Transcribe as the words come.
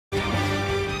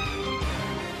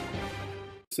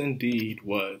This indeed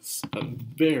was a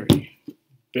very,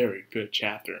 very good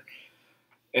chapter,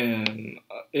 and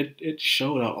it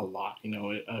showed out a lot.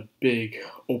 A big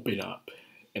open up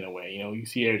in a way. You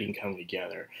see everything come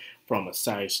together from a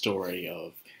side story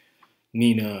of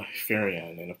Nina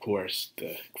Farian, and of course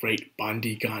the great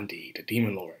Bondi Gandhi, the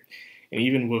Demon Lord, and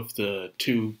even with the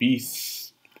two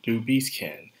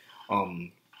beastkin,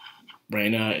 um,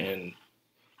 Reyna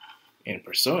and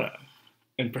Persona,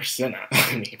 and Persona.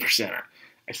 I mean Persona.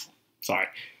 Sorry.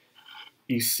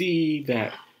 You see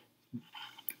that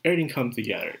everything comes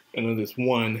together, and then this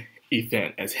one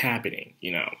event is happening,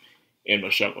 in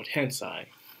Mushoku Tensei.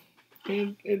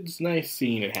 And it's nice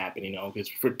seeing it happen,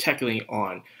 because we're technically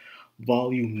on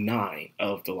volume 9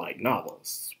 of the light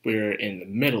novels. We're in the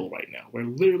middle right now. We're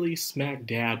literally smack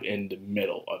dab in the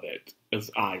middle of it, as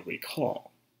I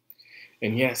recall.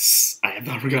 And yes, I have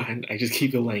not forgotten. I just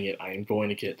keep delaying it. I am going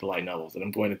to get the light novels, and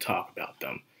I'm going to talk about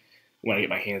them when I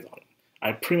get my hands on them.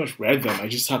 I pretty much read them. I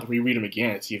just have to reread them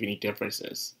again to see if any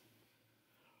differences.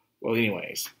 Well,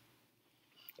 anyways,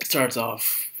 it starts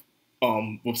off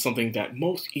with something that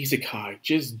most isekai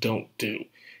just don't do.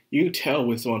 You can tell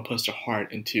when someone puts their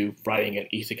heart into writing an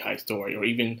isekai story, or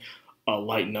even a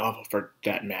light novel for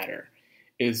that matter,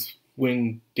 is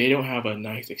when they don't have a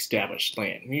nice established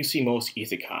land. When you see most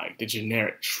isekai, the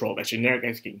generic trope, as generic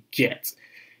as you can get,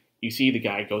 you see the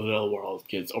guy go to the other world,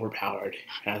 gets overpowered,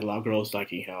 has a lot of girls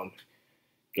liking him,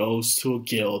 goes to a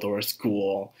guild or a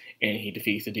school, and he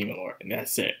defeats the Demon Lord, and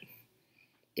that's it.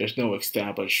 There's no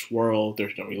established world,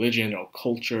 there's no religion, no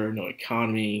culture, no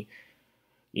economy,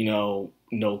 no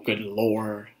good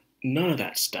lore, none of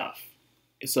that stuff.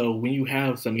 So when you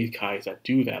have some isekais that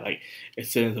do that, like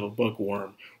Ascendance of a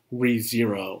Bookworm,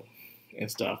 ReZero, and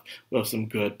stuff, with some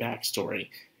good backstory,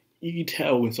 you can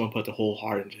tell when someone put the whole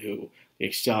heart into the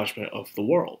establishment of the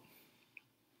world.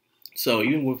 So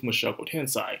even with Mushoku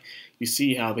Tensei, you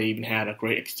see how they even had a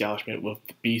great establishment with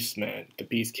the Beastmen, the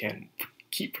Beastkin.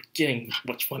 Keep forgetting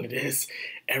which one it is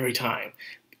every time,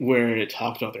 where it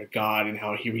talks about their god and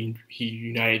how he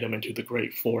united them into the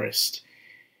Great Forest,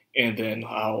 and then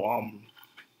how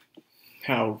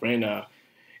Rena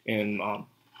and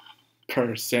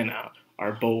Persona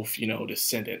are both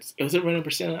descendants. Was it Rena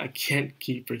Persona? I can't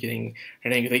keep forgetting her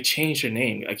name because they changed her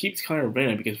name. I keep calling her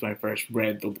Rena because when I first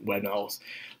read the web novels,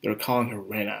 they were calling her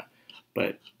Rena,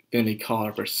 but then they call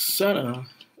her Persona.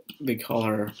 They call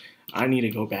her. I need to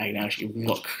go back and actually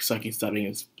look, so I can stop making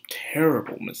this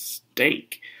terrible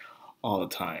mistake all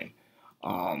the time.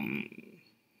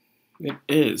 It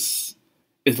is.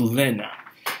 It's Lena.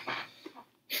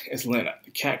 It's Lena.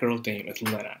 The cat girl's name is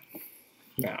Lena.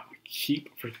 Now, I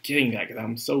keep forgetting that because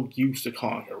I'm so used to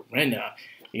calling her Rena,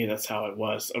 because that's how it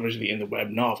was originally in the web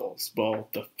novels. Well,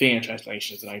 the fan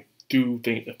translations, and I do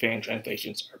think the fan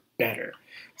translations are better.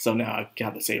 So now I've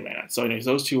got to say Rena. So anyways,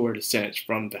 those two were descendants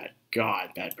from that god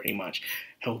that pretty much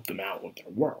helped them out with their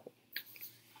world.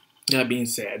 That being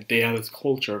said, they have this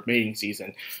culture of mating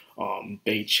season.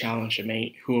 They challenge a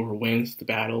mate. Whoever wins the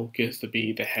battle gets to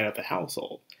be the head of the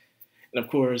household. And of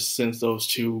course, since those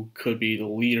two could be the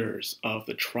leaders of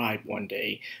the tribe one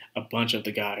day, a bunch of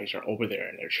the guys are over there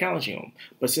and they're challenging them.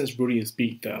 But since Rudius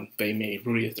beat them, they made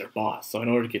Rudius their boss. So in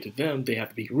order to get to them, they have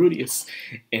to beat Rudius,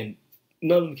 and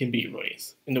none of them can beat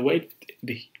Rudius. And the way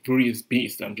Rudius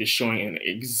beats them, just showing an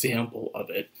example of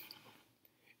it,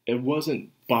 it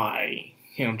wasn't by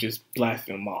him just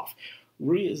blasting them off.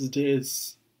 Rudius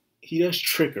does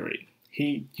trickery.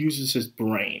 He uses his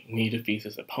brain when he defeats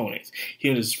his opponents. He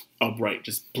doesn't just upright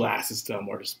just blasts them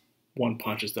or just one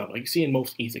punches them like you see in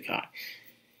most isekai.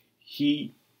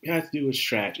 He has to do with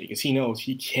strategy because he knows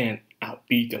he can't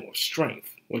outbeat them with strength,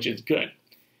 which is good.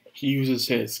 He uses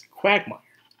his quagmire.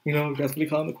 That's what they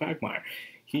call him, the quagmire.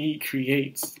 He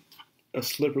creates a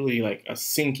slippery, like a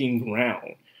sinking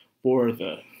ground for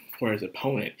his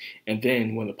opponent, and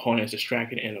then when the opponent is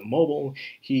distracted and immobile,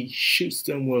 he shoots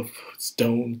them with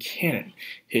stone cannon,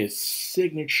 his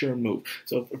signature move.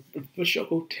 So if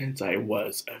Mushoku Tensei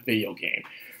was a video game,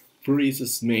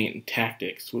 Rudius' main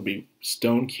tactics would be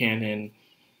stone cannon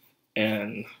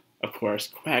and of course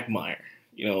quagmire,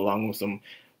 along with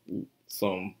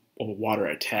some water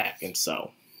attack. And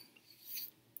so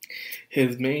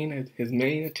his main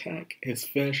attack, his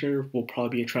finisher, will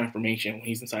probably be a transformation when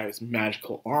he's inside his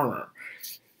magical armor.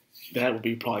 That will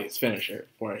be probably his finisher,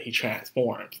 where he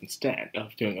transforms instead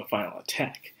of doing a final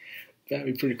attack. That'd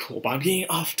be pretty cool. But I'm getting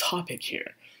off topic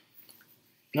here.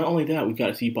 Not only that, we've got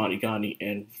to see Bonnie Gandhi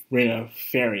and Rena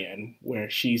Farian, where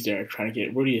she's there trying to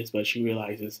get Rudius, but she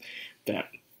realizes that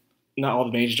not all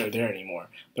the mages are there anymore.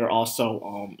 There are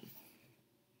also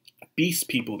beast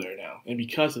people there now, and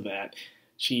because of that,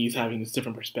 she's having this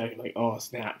different perspective, like, oh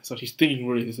snap. So she's thinking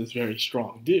Rudy is this very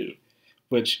strong dude,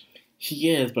 which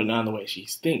he is, but not in the way she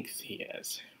thinks he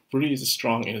is. Rudy is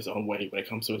strong in his own way when it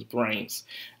comes to his brains,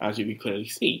 as you can clearly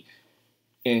see.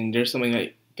 And there's something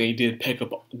that they did pick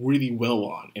up really well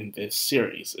on in this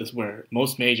series, is where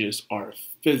most mages are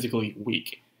physically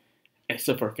weak,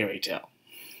 except for Fairy Tail.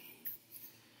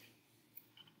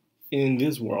 In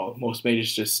this world, most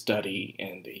mages just study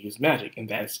and they use magic, and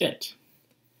that's it.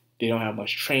 They don't have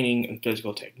much training in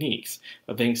physical techniques,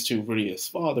 but thanks to Rudy's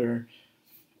father,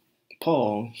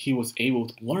 Paul, he was able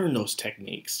to learn those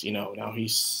techniques. Now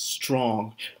he's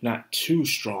strong, not too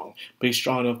strong, but he's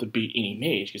strong enough to beat any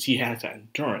mage because he has that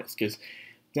endurance. Because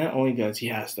not only does he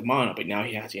has the mana, but now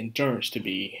he has the endurance to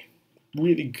be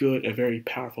really good, a very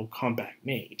powerful combat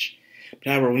mage.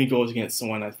 However, when he goes against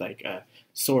someone that's like a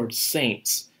Sword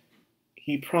Saints,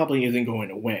 he probably isn't going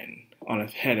to win on a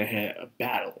head-to-head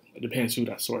battle. It depends who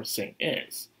that Sword Saint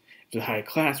is. If it's a high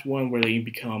class one where they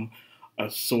become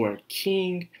a Sword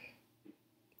King,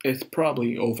 it's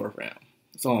probably over for him.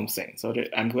 That's all I'm saying. So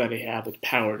I'm glad they have the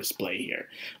power display here.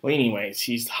 Well, anyways,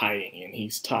 he's hiding and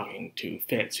he's talking to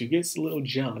Fitz, who gets a little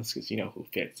jealous because you know who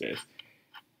Fitz is.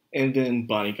 And then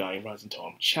Bonnie Gotti runs into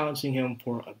him, challenging him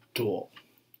for a duel.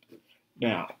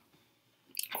 Now,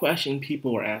 question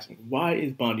people are asking, why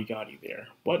is Bonnie Gotti there?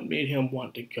 What made him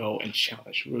want to go and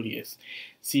challenge Rudius,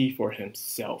 see for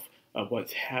himself of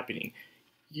what's happening?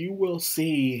 You will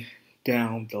see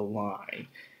down the line.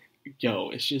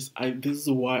 It's just, this is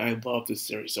why I love this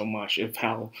series so much, of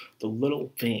how the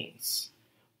little things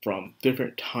from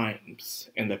different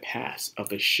times in the past of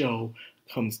the show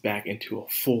comes back into a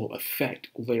full effect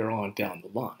later on down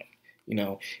the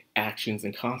line. Actions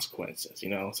and consequences.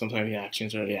 Sometimes the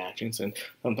actions are the actions, and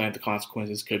sometimes the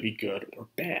consequences could be good or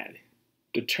bad,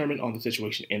 determined on the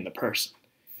situation in the person.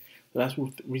 So that's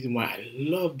the reason why I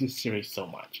love this series so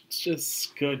much. It's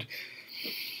just good.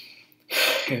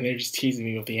 And they're just teasing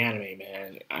me with the anime,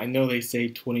 man. I know they say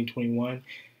 2021,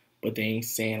 but they ain't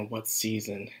saying what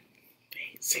season. They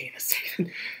ain't saying a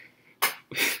season.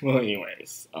 Well,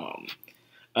 anyways,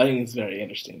 I think it's very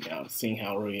interesting now, seeing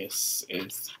how Rudius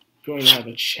is going to have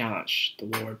a challenge the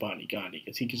Lord Bonnie Gotti,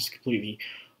 because he just completely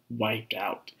wiped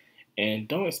out. And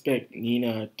don't expect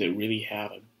Nina to really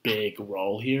have a big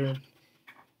role here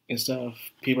and stuff.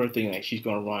 People are thinking like she's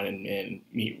going to run and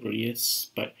meet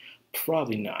Rudius, but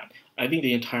probably not. I think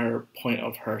the entire point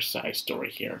of her side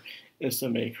story here is to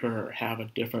make her have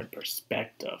a different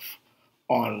perspective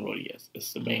on Rudius.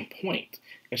 It's the main point.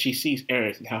 And she sees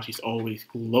Ares and how she's always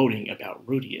gloating about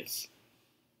Rudius.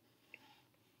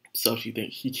 So she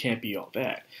thinks he can't be all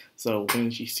that. So when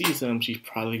she sees him, she's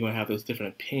probably going to have this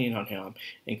different opinion on him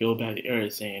and go back to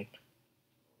Ares saying,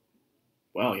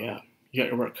 well, yeah, you got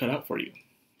your work cut out for you.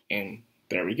 And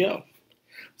there we go.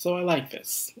 So I like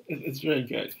this. It's very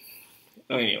good.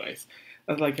 Anyways,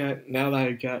 now that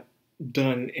I got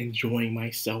done enjoying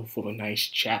myself with a nice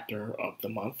chapter of the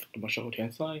month of Mushoku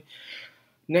Tensei,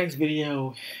 next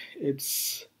video,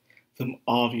 it's some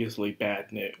obviously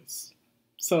bad news.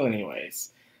 So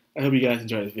anyways, I hope you guys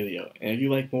enjoyed this video, and if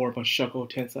you like more Mushoku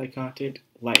Tensei content,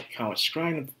 like, comment,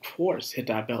 subscribe, and of course hit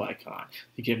that bell icon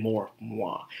to get more from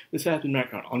moi. This has been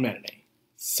Madcrownxox on Anime,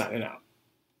 signing out.